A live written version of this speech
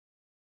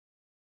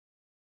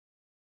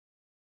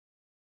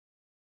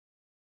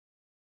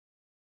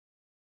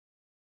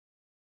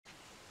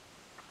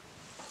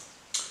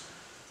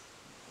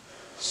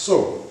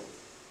So,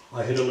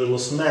 I hit a little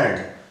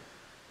snag.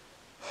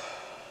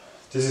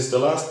 This is the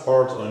last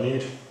part I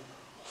need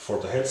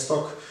for the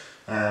headstock,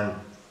 and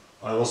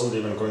I wasn't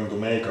even going to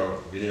make a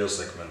video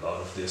segment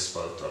out of this,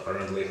 but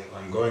apparently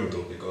I'm going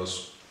to,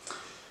 because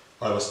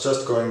I was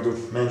just going to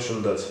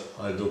mention that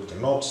I took the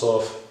knobs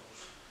off,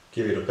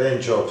 give it a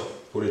paint job,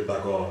 put it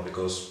back on,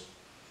 because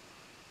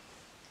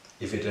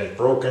if it ain't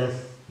broken,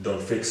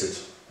 don't fix it,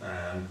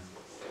 and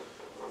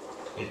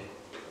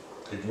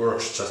it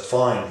works just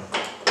fine.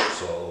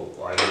 So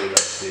I really don't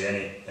see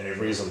any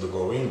reason to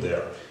go in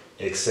there,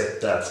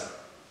 except that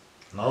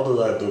now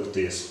that I took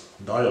these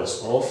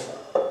dials off,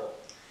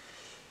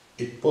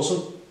 it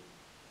wasn't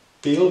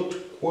built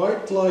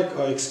quite like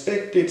I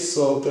expected,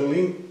 so the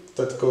link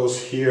that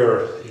goes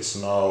here is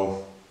now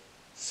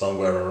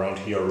somewhere around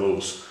here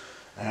loose.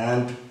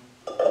 And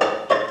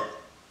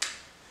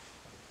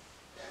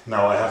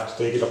now I have to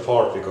take it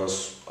apart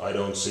because I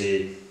don't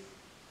see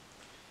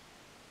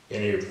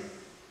any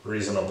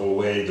reasonable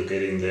way to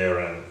get in there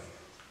and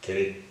get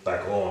it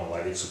back on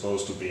like it's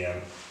supposed to be. And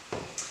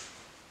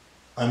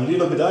I'm a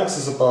little bit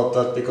anxious about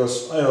that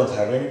because I don't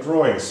have any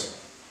drawings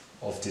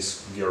of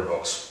this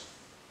gearbox.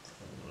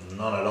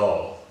 None at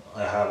all.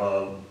 I have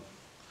a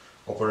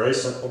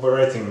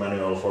operating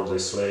manual for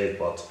this lathe,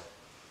 but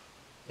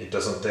it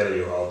doesn't tell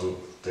you how to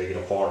take it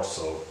apart,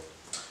 so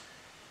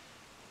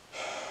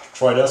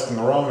tried asking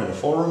around in the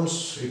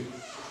forums. It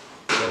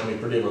got me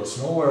pretty much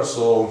nowhere,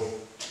 so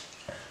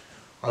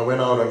I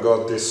went out and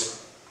got this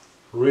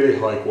really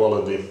high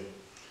quality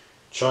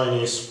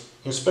Chinese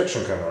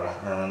inspection camera,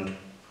 and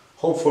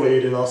hopefully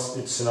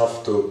it's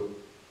enough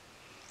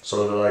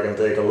so that I can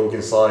take a look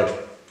inside,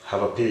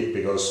 have a peek,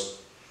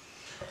 because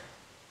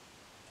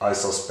I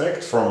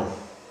suspect from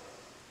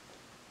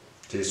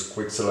these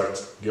quick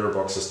select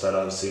gearboxes that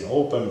I've seen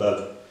open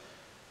that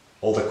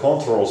all the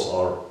controls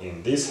are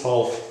in this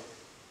half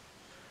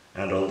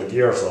and all the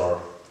gears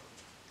are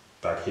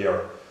back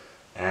here,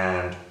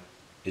 and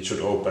it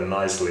should open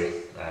nicely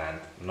and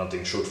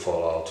nothing should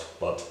fall out.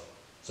 But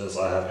since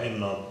I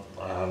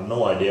have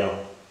no idea,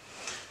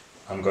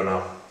 I'm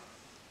gonna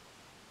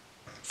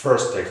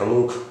first take a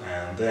look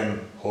and then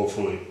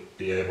hopefully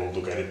be able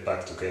to get it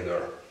back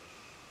together,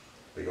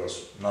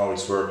 because now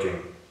it's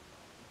working.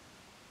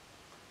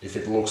 If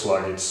it looks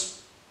like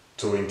it's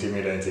too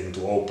intimidating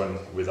to open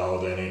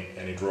without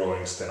any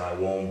drawings, then I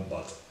won't,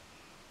 but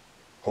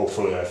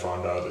hopefully I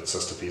found out it's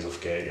just a piece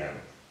of cake and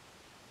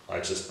I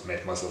just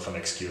made myself an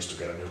excuse to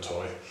get a new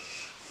toy.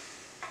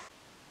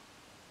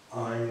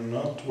 I'm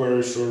not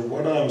very sure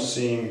what I'm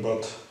seeing,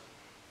 but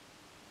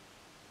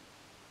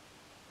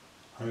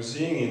I'm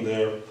seeing in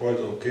there quite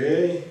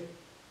okay.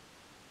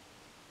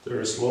 There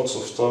is lots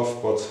of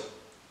stuff, but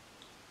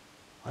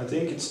I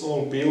think it's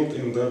all built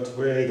in that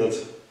way that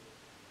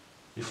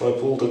if I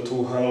pull the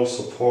two halves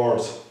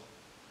apart,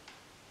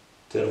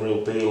 there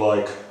will be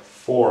like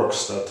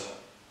forks that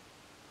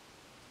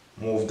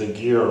move the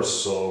gears,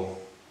 so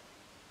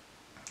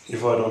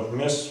if I don't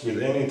mess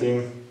with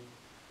anything,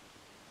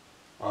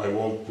 I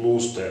won't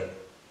lose the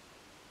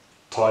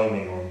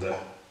timing on the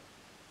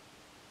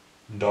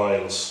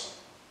dials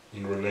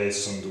in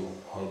relation to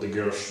how the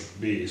gears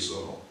should be,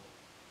 so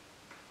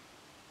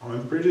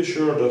I'm pretty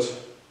sure that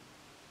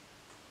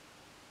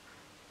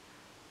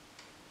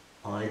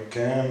I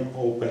can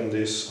open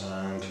this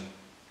and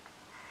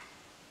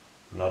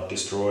not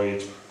destroy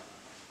it.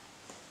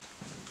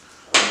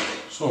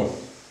 So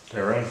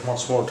there ain't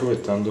much more to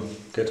it than to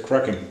get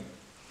cracking.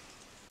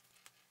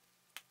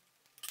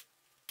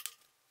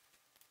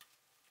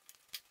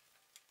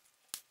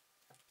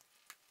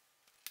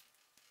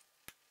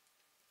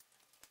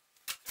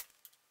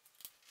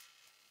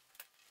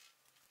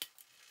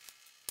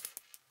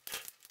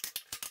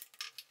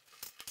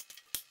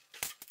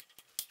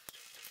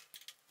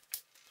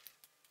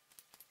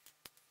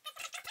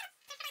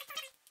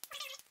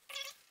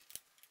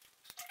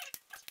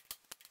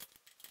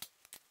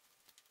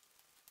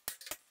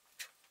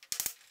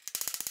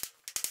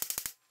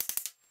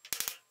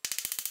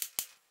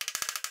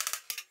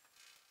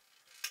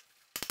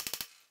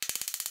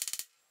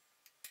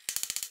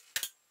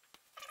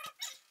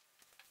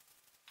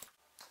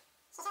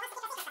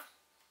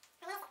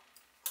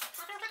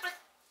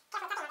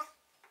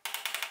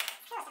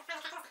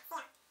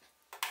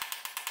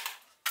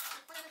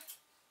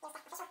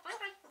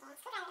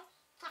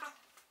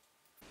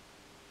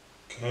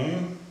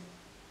 Okay.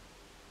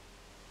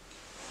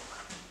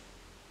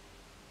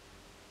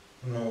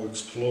 No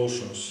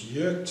explosions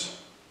yet.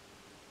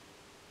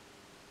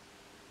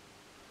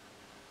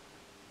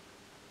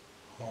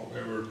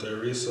 However,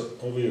 there is an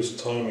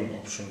obvious timing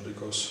option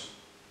because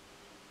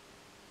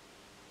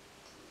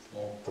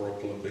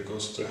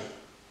the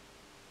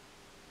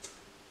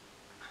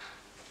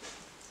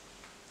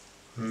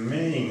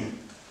main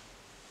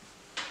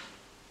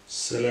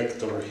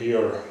selector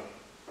here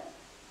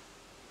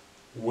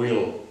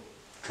will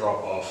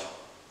drop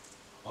off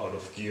out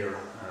of gear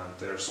and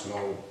there's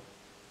no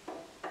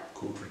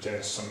good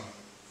retention.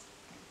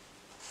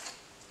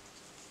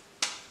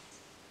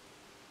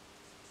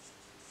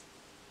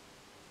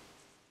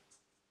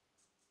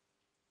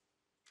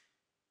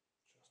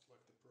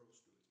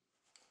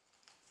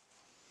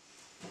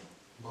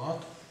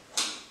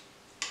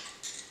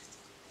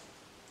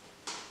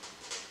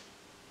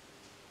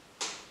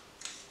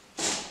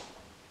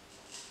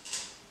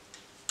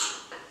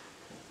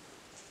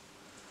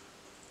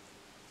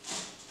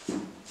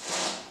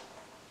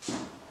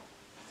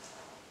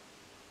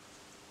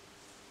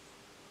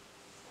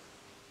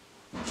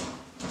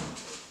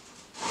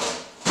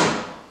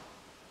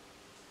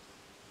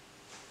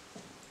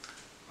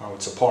 how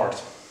it's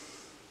apart.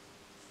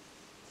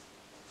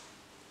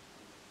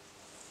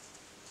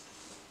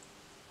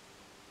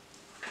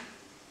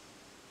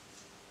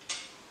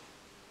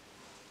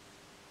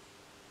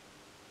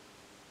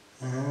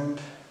 And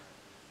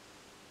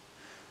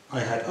I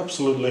had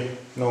absolutely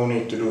no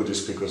need to do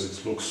this because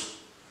it looks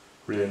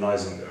really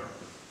nice in there.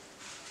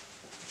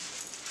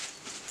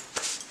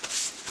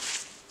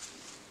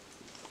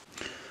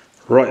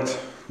 Right,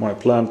 my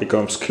plan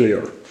becomes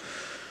clear.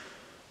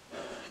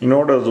 In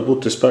order to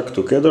put this back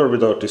together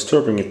without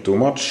disturbing it too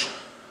much,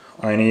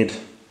 I need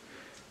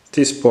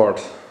this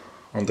part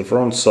on the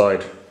front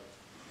side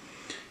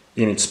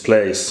in its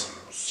place.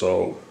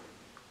 So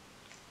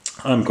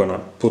I'm gonna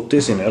put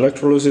this in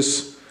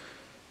electrolysis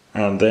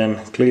and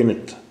then clean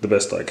it the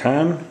best I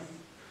can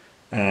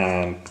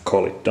and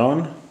call it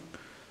done.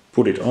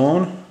 Put it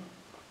on,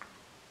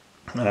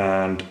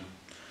 and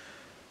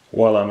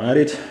while I'm at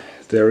it,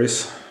 there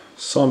is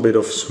some bit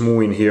of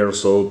smoothing here,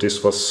 so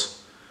this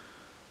was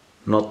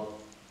not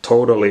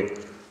totally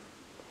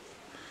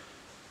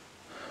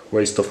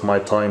waste of my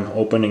time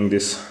opening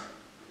this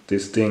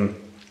thing.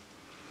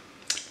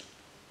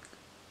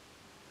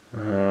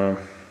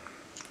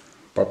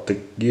 But the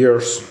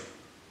gears,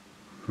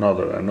 now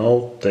that I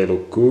know, they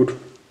look good.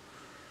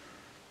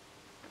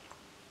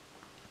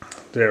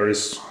 There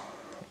is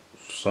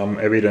some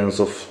evidence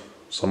of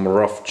some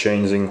rough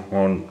changing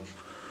on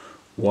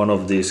one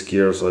of these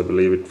gears. I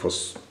believe it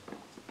was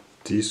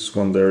this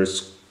one. There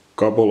is a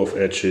couple of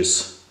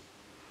edges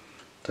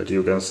that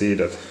you can see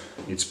that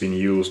it's been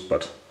used,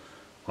 but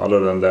other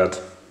than that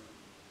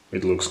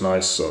it looks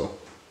nice. So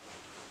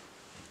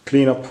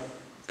clean up,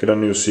 get a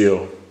new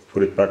seal,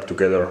 put it back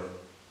together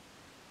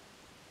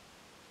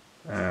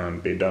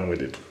and be done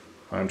with it.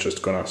 I'm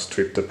just gonna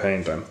strip the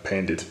paint and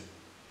paint it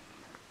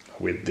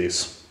with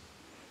this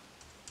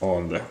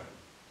on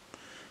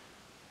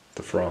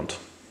the front.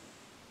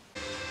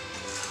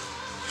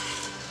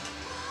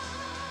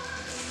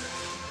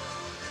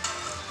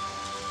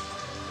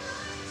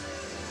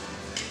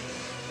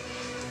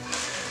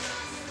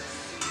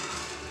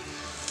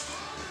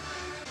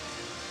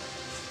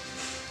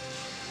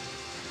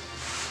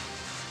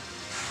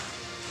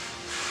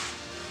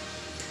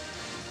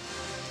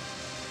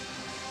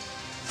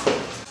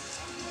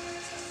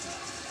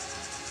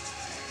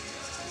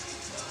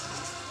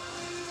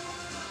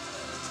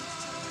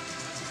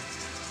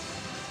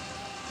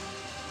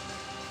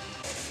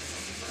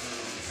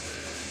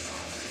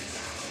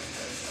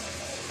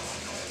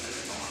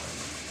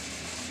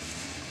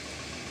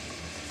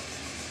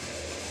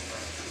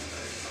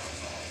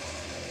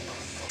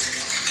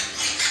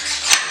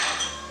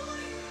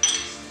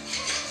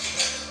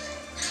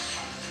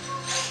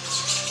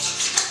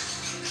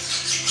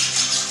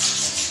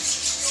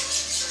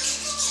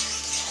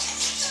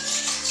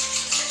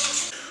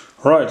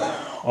 Right,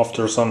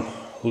 after some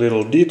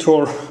little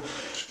detour,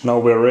 now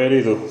we're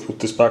ready to put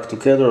this back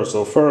together.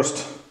 So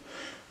first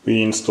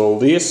we install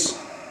this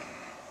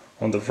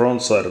on the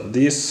front side of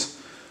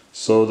this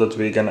so that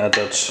we can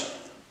attach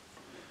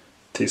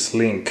this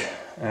link,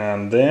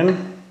 and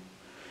then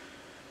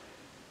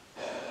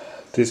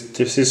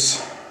this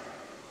is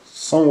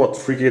somewhat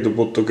tricky to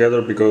put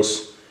together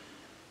because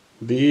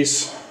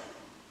these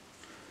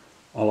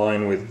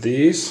align with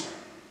these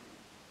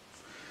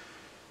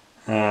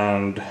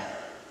and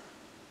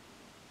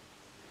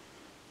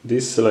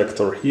this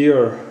selector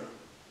here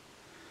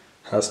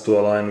has to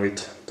align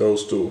with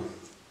those two.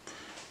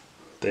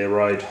 They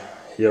ride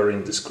here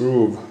in this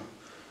groove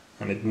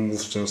and it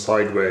moves them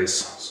sideways,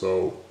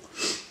 so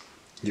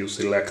you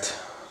select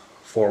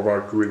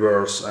forward,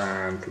 reverse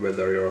and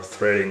whether you're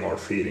threading or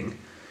feeding.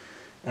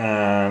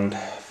 And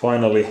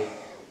finally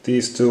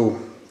these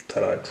two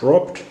that I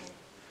dropped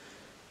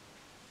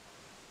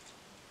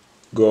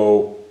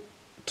go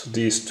to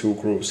these two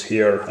grooves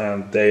here,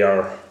 and they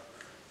are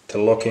the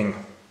locking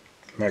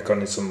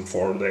mechanism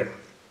for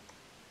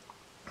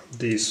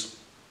these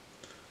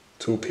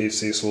two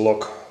pieces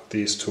lock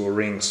these two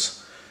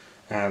rings,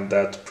 and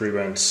that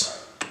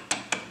prevents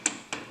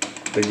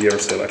the gear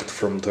select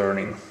from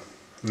turning.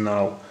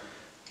 Now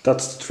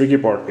that's the tricky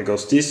part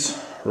because this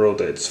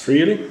rotates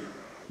freely,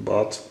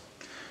 but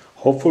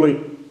hopefully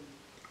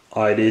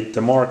I did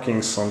the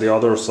markings on the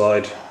other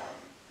side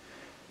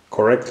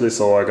correctly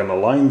so I can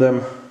align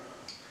them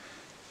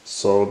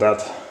so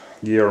that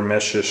gear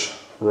meshes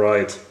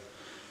right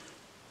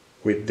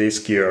with this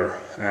gear,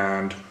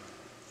 and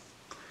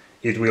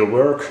it will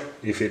work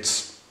if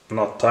it's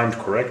not timed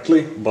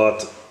correctly,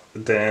 but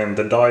then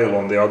the dial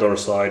on the other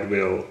side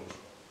will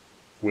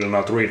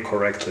not read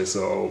correctly,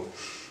 so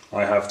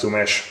I have to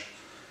mesh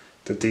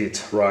the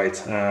teeth right.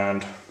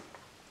 And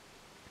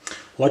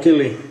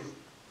luckily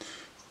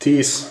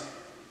these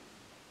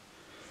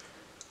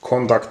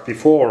contact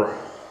before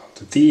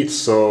the teeth,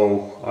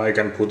 so I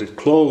can put it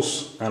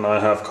close and I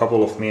have a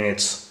couple of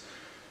minutes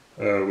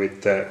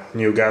with the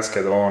new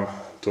gasket on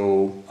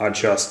to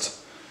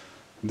adjust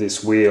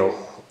this wheel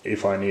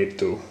if I need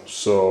to.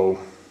 So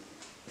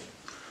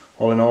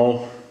all in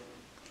all,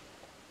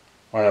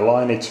 I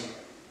align it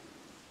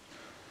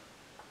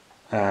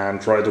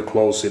and try to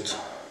close it.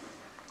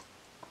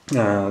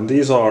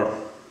 These are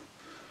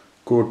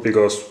good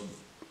because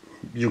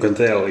you can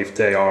tell if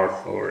they are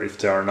or if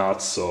they are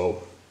not,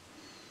 so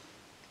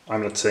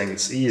I'm not saying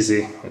it's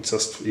easy, it's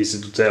just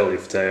easy to tell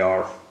if they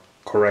are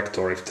correct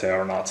or if they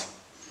are not.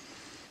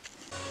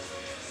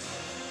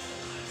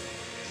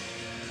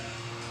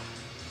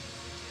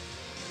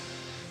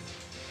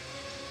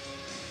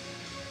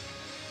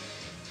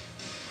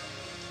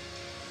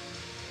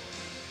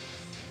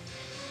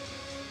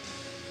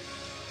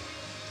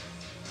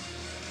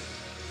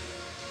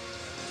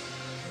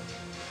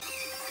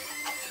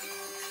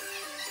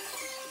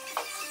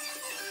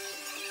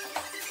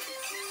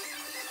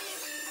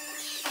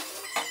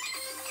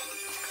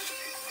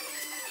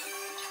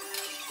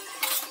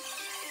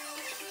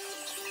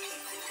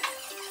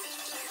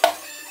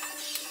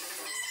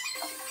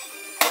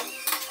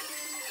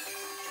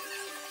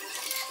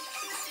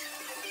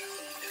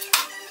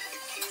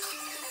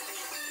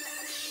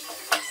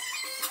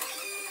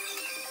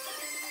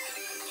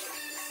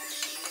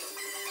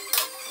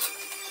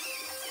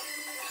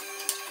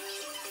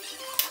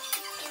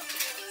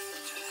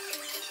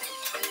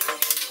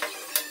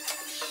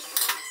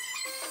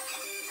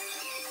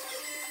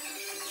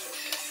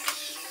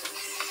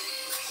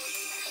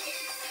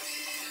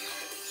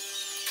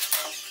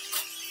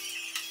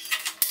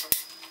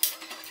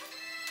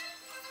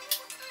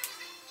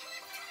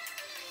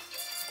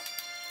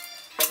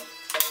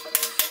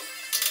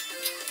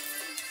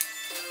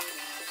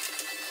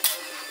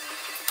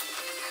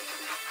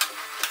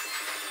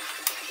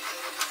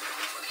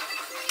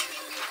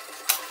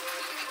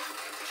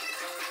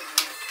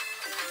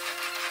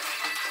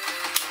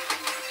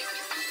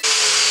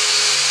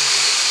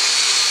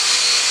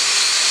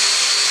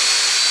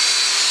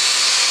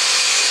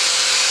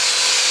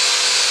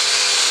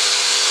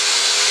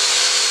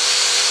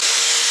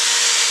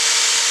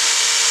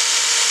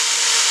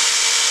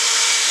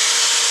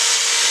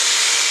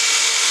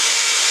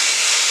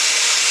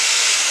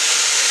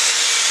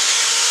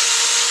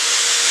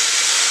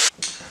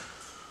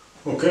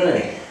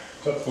 Okay,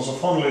 that was a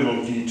fun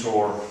little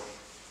detour,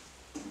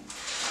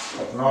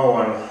 but now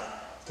I'm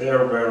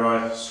there where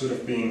I should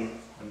have been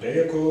a day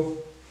ago.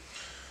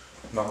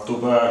 Not too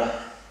bad.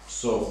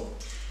 So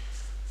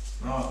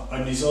now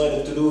I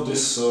decided to do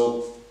this,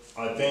 so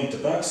I paint the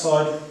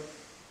backside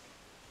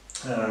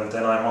and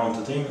then I mount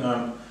the thing,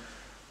 and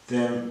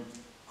then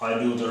I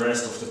do the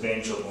rest of the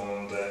paint job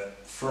on the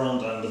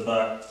front and the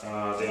back,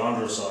 the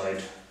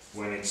underside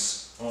when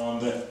it's on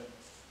the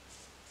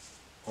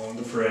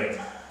frame.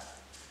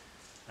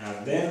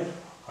 And then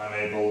I'm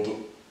able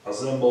to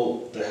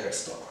assemble the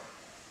headstock.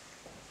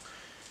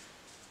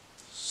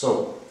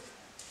 So,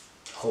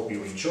 hope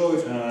you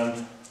enjoyed,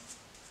 and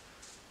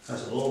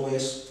as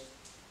always,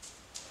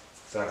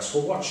 thanks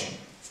for watching.